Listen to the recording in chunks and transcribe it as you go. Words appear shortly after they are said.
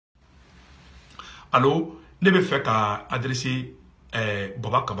Allo, ne be fait qu'à adresser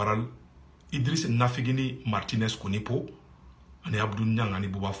Baba Kabaral, Idriss Martinez Konipo, ani Abdou Nyang ani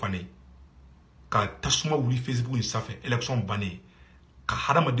Bouba Fané. Ka tasuma wuli Facebook ni safe élection banné. Ka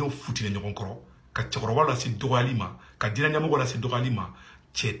hadamadenw futi ne ɲɔgɔn kɔrɔ, ka cɛkɔrɔba lase dɔgɔyali ma, ka diinɛ ɲɛmɔgɔ lase dɔgɔyali ma,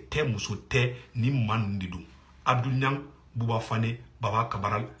 cɛ tɛ muso tɛ ni maa ninnu de don. Abdou Nyang, Bouba Fané, Baba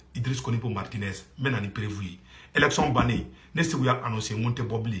Kabaral, Idriss Martinez, mena ni prévu ye. Élection banné, ne Sekou y'a annoncé n ko n tɛ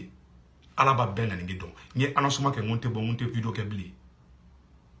bɔ bilen. Ala b'a bɛɛ ŋanigi dɔn. N ye annoncement kɛ n ko n tɛ bɔ, n ko n tɛ vidéo kɛ bilen.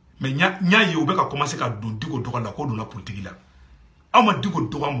 Mais ɲa ye u bɛ ka commencer ka don Diko dɔgɔ la, k'o donna politique la. Aw ma Diko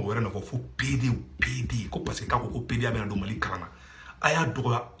dɔgɔ mɔgɔ wɛrɛ nɔfɛ fo PD ko parce que k'a ko ko PD a bɛna don Mali kalan na. A y'a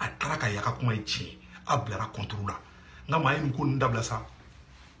dɔgɔya, a taara ka y'a ka kuma ye tiɲɛ. A bilara contre la. Nka maa ye nin ko ninnu dabila sa.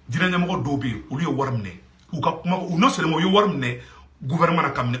 Diinɛ ɲɛmɔgɔ dɔw bɛ yen, olu ye wari minɛ. U ka kuma, non seulement u ye wari minɛ gouvernement na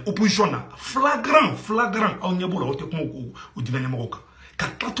ka minɛ opposition na. Flagrant. Aw ɲɛ b'o la, aw tɛ kuma o diinɛ ɲɛmɔgɔw kan. Ka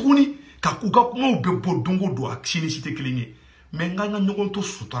tila tuguni ka u ka kumaw bɛ bɔ don o don a sini si tɛ kelen ye. Mais n ka ɲɔgɔn to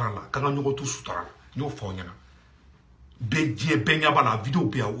sutura la, k'an ka ɲɔgɔn to sutura la. N y'o fɔ aw ɲɛna. Bɛɛ diɲɛ bɛɛ ɲɛ b'a la, vidéo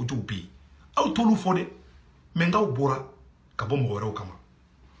bɛ yan, audio bɛ yen. Aw t'olu fɔ dɛ. Mais n k'aw bɔra ka bɔ mɔgɔ wɛrɛw kama.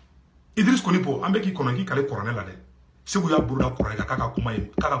 Idriss Konipo, an bɛ k'i kɔnɔ k'i kale kuranɛ la dɛ. Sekou y'a boloda kuranɛ kan k'a ka kuma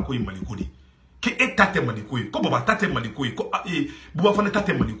ye, k'a ka ko ye Maliko de. K'e ta tɛ Maliko ye, ko Baba ta tɛ Maliko ye, ko Bouba Fané ta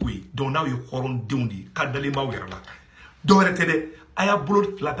tɛ Maliko ye. Donc n'aw ye hɔrɔndenw de ye, k'a dalen b'aw yɛrɛ la. Dɔ wɛrɛ tɛ dɛ. A y'a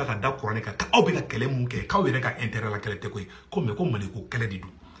bolo fila ta ka da kuranɛ kan, k'aw bɛ ka kɛlɛ mun kɛ, k'aw yɛrɛ ka intérêt la kɛlɛ tɛ ko ye. Ko mais ko Maliko kɛlɛ de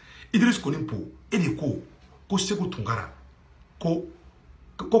don. Idriss Konipo, e de ko Sekou Tounkara ko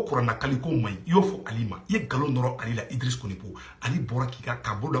kuranna kali ko man ɲi. I y'o fɔ Ali ma. I ye galon nɔrɔ Ali la, Idriss Konipo. Ali bɔra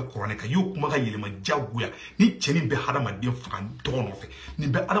k'a bolo da kuranɛ kan. I y'o kuma ka yɛlɛma diyagoya. Ni cɛ nin bɛ hadamaden faga tɔgɔ nɔfɛ,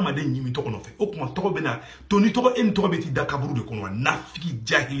 nin bɛ hadamaden ɲimi tɔgɔ nɔfɛ, o kuma tɔgɔ bɛ na to ni tɔgɔ e ni tɔgɔ bɛ t'i da kaburu de kɔnɔ wa. Nafiki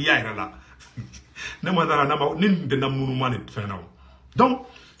jahiliya yɛrɛ la. Ne ma dara ne nin tɛ na munuma de fɛn na. Donc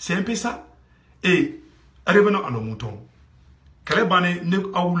c'est un peu ça. Et revenons à nos moutons. Kɛlɛ bannen ne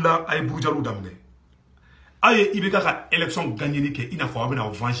aw la a ye burujaliw daminɛ. Aw ye IBK ka élection gagné kɛ i n'a fɔ aw bɛna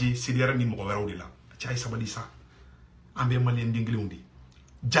venger CDR ni mɔgɔ wɛrɛw de la. Cɛ a ye sabali sa. An bɛ maliyɛn den kelenw de.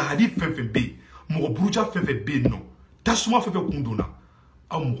 Jahadi fɛn fɛn bɛ yen, mɔgɔ buruja fɛn fɛn bɛ yen nɔ, tasuma fɛn fɛn kun donna,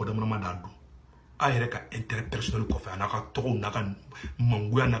 aw mɔgɔ damadama d'a don. Aw yɛrɛ ka intérêt personnel kɔfɛ, a n'a ka tɔgɔw, n'a ka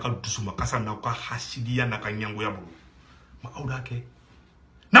mangoya, n'a ka dusumakasa, n'a ka hasidiya, n'a ka ɲangoya bolo. Mais aw d'a kɛ.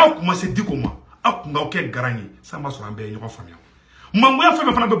 N'aw commencé Diko ma, aw kun k'aw kɛ garan ye, ça m'a sɔrɔ an bɛɛ ye ɲɔgɔn faamuya. Mangoya fɛn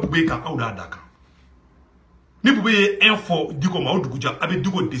fɛn fana bɛ Bouba kan, aw d'a da kan. Ni Bouba ye info Diko ma, aw dugujɛ, a bɛ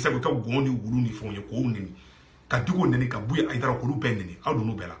Diko dɛsɛ k'o kɛ gɔn ni wulu ni fɛnw ye, k'o nɛni. Ka Diko nɛni, ka Buya Aïdara k'olu bɛɛ nɛni, aw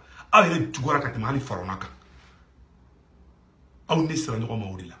donn'o bɛɛ la. Aw yɛrɛ juguyara ka tɛmɛ hali Farona kan. Aw ne sera ɲɔgɔn ma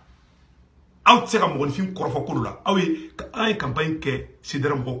o de la. Aw tɛ se ka mɔgɔnifin kɔrɔfɔ ko dɔ la. Aw ye campagne kɛ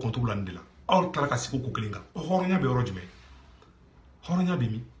CDR mɔgɔw contre la nin de la. Aw tilala ka sigi ko kelen kan. O hɔrɔnya bɛ yɔrɔ jumɛn? Hɔrɔnya bɛ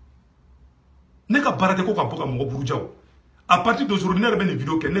min? Ne ka baara tɛ ko ka bɔ ka mɔgɔ burujaw. À partir d'aujourd'hui, ne yɛrɛ bɛ nin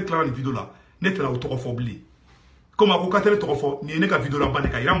vidéo kɛ, ne tilala nin vidéo la, ne tɛna o tɔgɔ fɔ bilen. Comme a ko k'a tɛ ne tɔgɔ fɔ, nin ye ne ka vidéo la ban de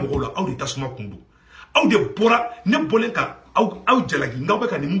ka yira mɔgɔw la, aw de tasuma kun don. Aw de bɔra, ne bɔlen ka aw jalaki, n'aw bɛ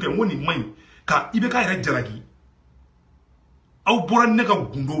ka nin mun kɛ, n ko nin man ɲi, ka IBK yɛrɛ jalaki. Aw bɔra ne ka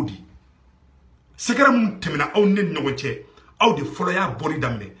gundow de. Secret mun tɛmɛna aw ne ni ɲɔgɔn cɛ, aw de fɔlɔ y'a bɔli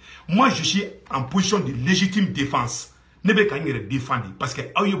daminɛ. Moi, je suis en position de légitime défense. Ne bɛ ka n yɛrɛ défendre parce que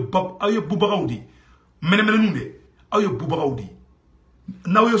aw ye bubagaw de, mɛnɛmɛnɛninw de, aw ye bubagaw de.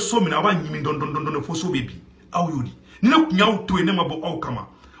 N'aw ye so minɛ, aw b'a ɲimi dɔɔni fo so bɛ bin. Aw y'o de. Ni ne kun y'aw to yen, ne ma bɔ aw kama,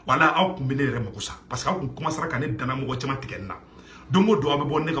 wala aw kun bɛ ne yɛrɛ mako sa parce que aw kun commencera ka ne danna mɔgɔ caman tigɛ n na. Don o don aw bɛ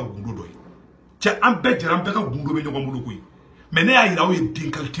bɔ ne ka gundo dɔ ye. Cɛ an bɛɛ jɛra, an bɛɛ ka gundo bɛ ɲɔgɔn bolo koyi. Mais ne y'a yira aw ye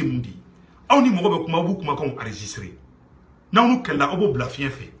den qualité mun de ye. Aw ni mɔgɔ bɛ kuma, aw b'u kumakanw enregistrer. N'aw n'u kɛlɛla, aw b'o bila fiɲɛ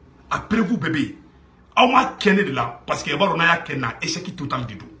fɛ. A preuve bɛɛ bɛ yen. Aw m'a kɛ ne de la parce que i b'a dɔn n'a y'a kɛ na échec total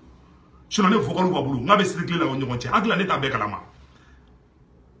de don. Sinon ne vocal b'a bolo, n'a bɛ circuler la aw ɲɔgɔn cɛ. Hakili la ne t'a bɛɛ kalama.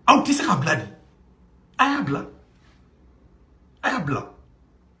 Aw tɛ se ka bila de. A y'a bila. A y'a bila.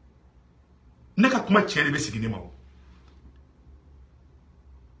 Ne ka kuma tiɲɛ de bɛ sigi ne ma.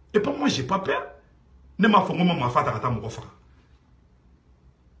 Et pas moi, j'ai pas peur. Ne m'a fɔ n ko ma fa ta ka taa mɔgɔ faga.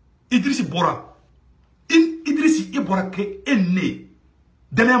 Idriss bɔra. Idriss i bɔra kɛ e ne.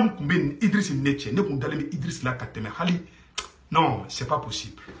 Danaya mun kun bɛ Idriss ne cɛ, ne kun dalen bɛ Idriss la ka tɛmɛ hali. Non, c'est pas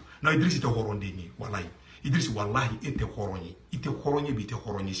possible. Non, Idriss tɛ hɔrɔnden ye, walahi. Idriss wallahi e tɛ hɔrɔn ye. I tɛ hɔrɔn ye bi, i tɛ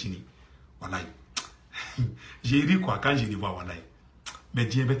hɔrɔn ye sini. Wallahi. J'ai ri quoi quand je le vois, wallahi. Mais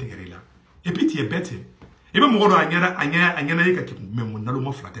Dieu bɛ tigɛrɛ la. Et puis tu es bête. I bɛ mɔgɔ dɔ a ɲɛna ye ka kɛ mais mun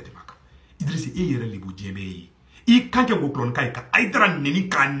naloma fila tɛ tɛmɛ a kan. Idriss e yɛrɛ de b'o diɲɛ bɛɛ ye. I kan kɛ wokulɔni ka ye ka Aïdara nɛni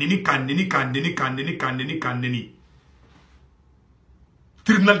k'a nɛni.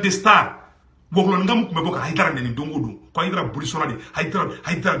 Tribunal de star Gogolon ngam ko be ko haydara ne dongo dum ko haydara bulisona de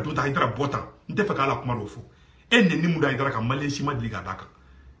haydara donta haydara bota nte fa kala kuma do fo en ne nimu da haydara ka malaysia ma diga daka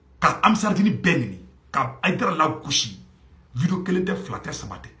ka am sardini benni ka haydara la kushi video kele te flatter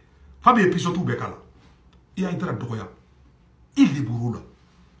sabate fa be episode tu be kala e haydara dogoya il liburu la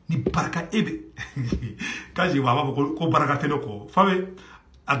ni baraka ebe ka je baba ko baraka teno ko fa be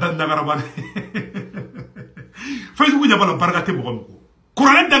adan nagarabane Facebook nya bala baraka te mo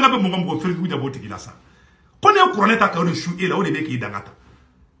Kurane danga be mo ko Facebook nya boti kilasa ko ne kurane ta ka no shu ela o de be ki dangata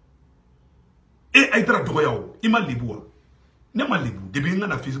e ay dara dogo yawo ima libuwa ne ma libu de be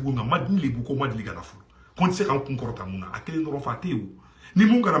na Facebook nga madin libu ko madli ga na fu kon se kan kun korota muna akele no fa tewu ni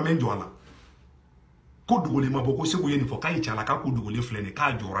mun gara menjo ala ko dugole ma boko se ko yeni fo kai chala ka ko dugole flene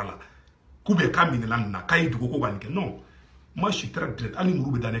ka jorala ku be ka min lan na kai dugo ko banke non moi je suis très direct ali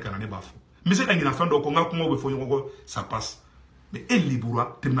muru be dane kana ne bafo mais c'est quand il a fait donc on a comment be fo yoko ça passe mais il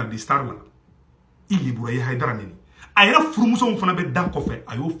libura terminal de star là il libura ya haydara neni ayra furumuso on fana be dan ko fe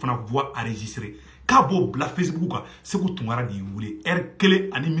ayo fana voix enregistrer ka bo bla Facebook ka Sekou Tounkara di wule kele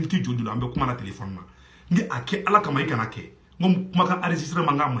ani minute jodu la ambe kuma na téléphone na ngi ake ala kama ikana ke ngom kuma ka enregistrer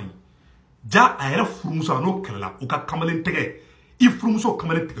manga mai ja ayra furumuso no kala o ka kamalen tege i furumuso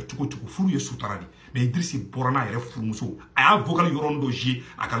kamalen tege chuko furu ye sutaradi mais Idriss borana ayra furumuso aya vocal yorondo ji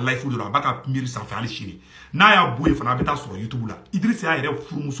aka live de la baka miri sans faire chini na ya boye fana beta sur YouTube la Idriss ayra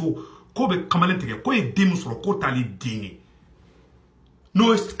furumuso ko be kamalen tege ko e demu sur ko tali dini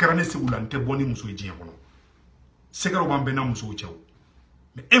no eskarane se ulante boni muso e jien kono sekaro bambe na muso chew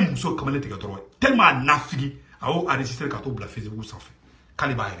mais e muso kamalen tege toro tellement nafigi awo enregistrer ka to bla Facebook sans fait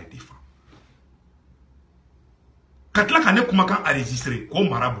kaliba ayra defa katla kane kuma kan enregistrer ko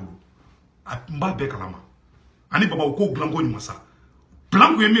marabulu mba be kalama ani baba ko blanco ni masa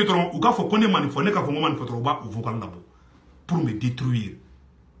blanco yemi toro u ka fo ko ne manifo ne ka fo manifo toro ba u vocal labo pour me détruire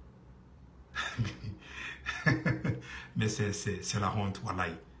mais c'est la honte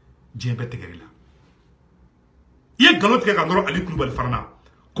wallahi djembe tegerila ye galot ke ka ndoro ali kulubali farana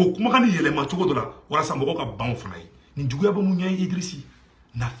ko kuma kan yele ma chogo dola wala sa moko ka ban fana yi ni juguya ba mu nyai Idrissi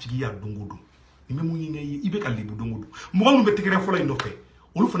na figi ya dongodo ni me mu nyai ibe ka libu dongodo mo ga mu be tegere fola ino fe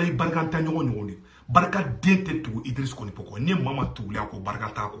olu fana yi barka ta nyongo nyongo barka dente tu Idriss ko ni poko ni mama tu le ko barka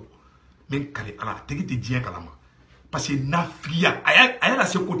ta ko men kale ala tegi te dien kalama parce que na fia aya la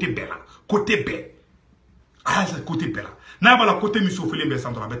ce côté bella côté bé aya la côté bella na bala côté mi sofele be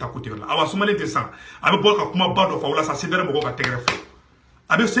centre beta côté là awa somale de sang abe bo ka kuma bado fa wala sa sedere mo ka tegere fo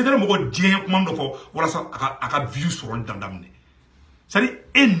abe sedere mo ko dien kuma ndo fo wala sa aka view sur le dandamne c'est dire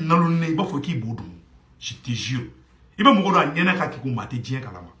en nalone ba fo ki bodu je te jure ibe mo ko do anyena ka ki ko mate dien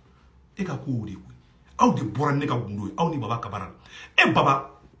kalama e ka ko uri ko aw de bora ne ka gundo aw ni baba kabara e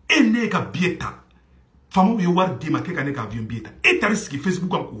baba e ne ka bieta famo ye war di ma ke ka ne ka avion bieta e tariski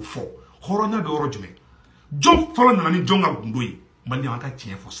Facebook ko fo horonya be oro jume jom folo na ni jonga gundo yi mali aka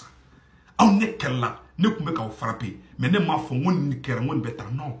tien fo sa aw ne kella ne kumbe ka frapper mais ne ma fo ngon ni kere ngon beta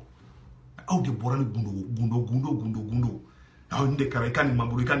non aw de bora ni gundo aw ne kere kan ni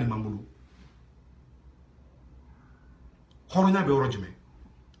mambulu horonya be oro jume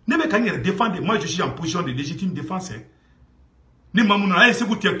ne be kan yere défendre moi je suis en position de légitime défense ni mamuna ay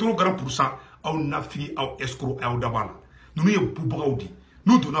Sekou tie trop grand pour ça aw nafi aw escroc aw dabala nous ye Bouba Audi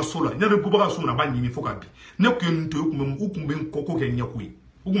nous donna sola ne be Bouba so na ba nyimi foka bi ne ko nto ukumbe nkoko ke nyakui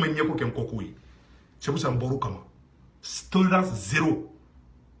ukume nyako ke nkoko yi c'est pour ça mboro kama tolérance zéro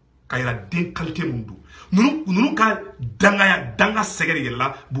kayira den qualité mundu nunu ka danga segere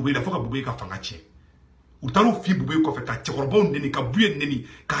yella Bouba da foka Bouba ka fanga tie utalu fi Bouba ko fe ka tchorbo neni ka buye neni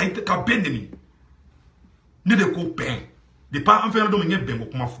ka ben neni ne de ko pen de pas en faire do menye ben ko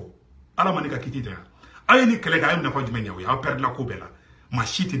kuma fo ala manika kiti da ay ni kele ga ay na fa jumenya wi a perdre la ko bela ma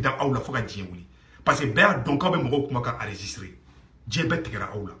chite da awla fo ga dien wuli parce que ba donc ba mo kuma ka enregistrer je bet gra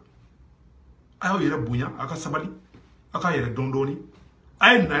awla ay yere bunya aka sabali aka yere dondoni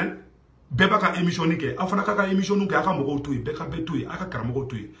ay nan beba ka émission ni ke afana ka émission nu ke aka mo ko tuyi be ka be tuyi aka kara mo ko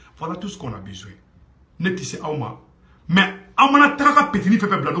tuyi voilà tout ce qu'on a besoin ne tisse awma mais amana traka petini fe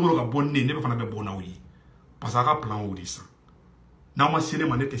bla do ka bonne ne be fana be bona wi parce que aka plan wuli ça na ma sene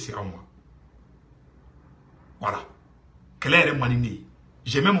manete si awma voilà clair manini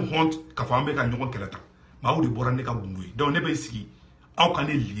j'ai même honte ka fa ambe ka nyoko kelata ma wudi borane ka gundui donc ne be sigi aw kan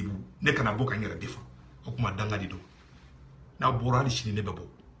libu ne kana boka ngere defa okuma danga dido na borali chini ne bebo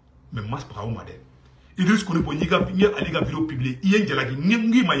mais mas pa awma de Idriss ko ne bo nyiga aliga video publier iye ngelagi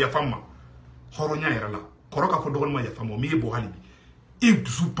ngi ma ya fama horonya era la koroka fo dogon ma ya fama mi bo halibi e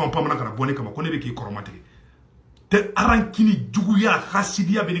dusu pam na kana bone kama ko ne be ki koromate te arankini juguya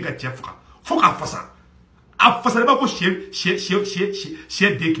hasidiya be ni ka chefka foka fasa a fasa ba ko chef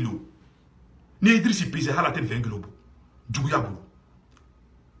 2 kilos Ni Idriss pèse halaten 20 kg. Djougouya.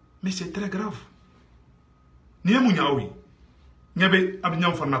 Mais c'est très grave. Ni Mounaoui. Nyabe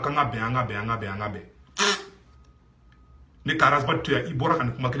Abignan Fana Kanga be. Ne Karasbat Tuya, Ibora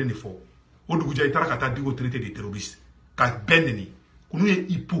kan Kumakre ne fo. Oduguja itara kata digo traité des terroristes. Ka bendeni. Kunu ye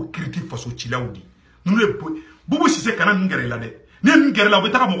hypocrite faso chilaudi. Nous le Boubou Sissé kana ngere la de. Ne ngere la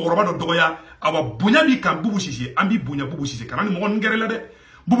betaka mo oroba do doya awa bunya bi kan Boubou Sissé ambi bunya Boubou Sissé kana ni mo ngere la de.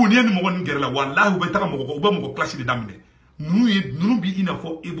 Boubou ni mo ngere la wallahi betaka mo classe de damne. Nous bi ina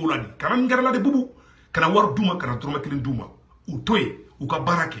fo ebola ni. Kana ngere la de Boubou. Kana war duma kana droma kilin duma. U toy u ka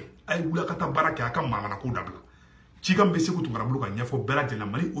barake ay wula kata barake aka mangana ko dabla. Chigam be Sekou Tounkara-Idriss nya fo bela jela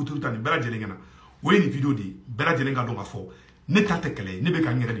mali autorité ni bela jela ngana. Woy ni vidéo di bela jela nga do nga fo. Ne t'attaquez, ne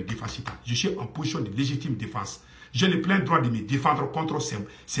pas de défense. Je suis en position de légitime défense. J'ai le plein droit de me défendre contre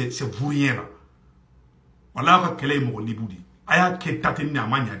ces vauriens là. Voilà quel est mon liboudi. Aya ke tateni na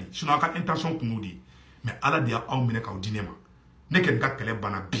manyadi. Sinon aka intention pour nous dire. Mais ala dia au mine ka au dinema. Ne ken ka kele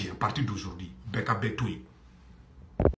bana bien à partir d'aujourd'hui. Beka betoué.